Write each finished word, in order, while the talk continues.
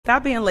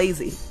Stop being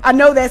lazy. I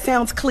know that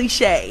sounds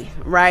cliche,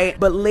 right?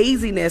 But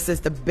laziness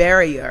is the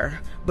barrier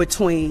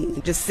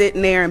between just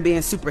sitting there and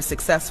being super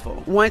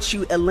successful. Once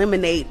you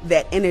eliminate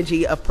that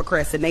energy of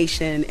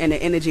procrastination and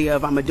the energy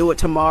of I'm gonna do it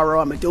tomorrow,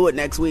 I'm gonna do it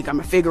next week, I'm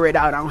gonna figure it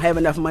out, I don't have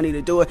enough money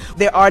to do it,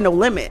 there are no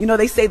limit. You know,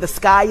 they say the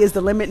sky is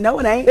the limit. No,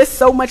 it ain't. It's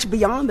so much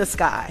beyond the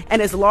sky.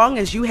 And as long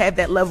as you have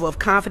that level of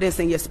confidence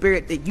in your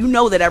spirit that you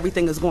know that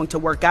everything is going to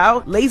work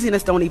out,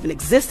 laziness don't even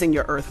exist in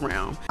your earth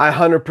realm. I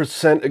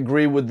 100%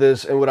 agree with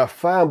this, and what I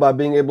found by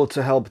being able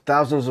to help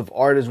thousands of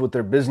artists with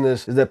their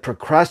business is that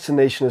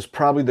procrastination is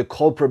probably the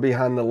culprit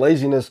behind the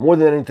laziness more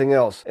than anything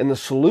else. And the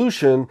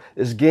solution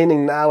is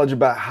gaining knowledge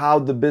about how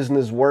the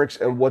business works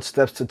and what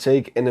steps to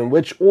take and in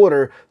which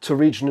order to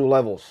reach new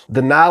levels.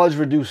 The knowledge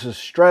reduces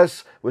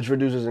stress, which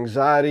reduces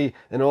anxiety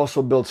and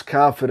also builds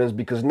confidence,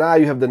 because now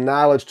you have the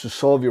knowledge to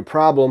solve your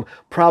problem,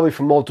 probably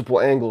from multiple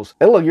angles.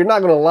 And look, you're not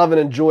going to love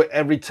and enjoy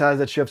every task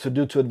that you have to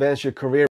do to advance your career.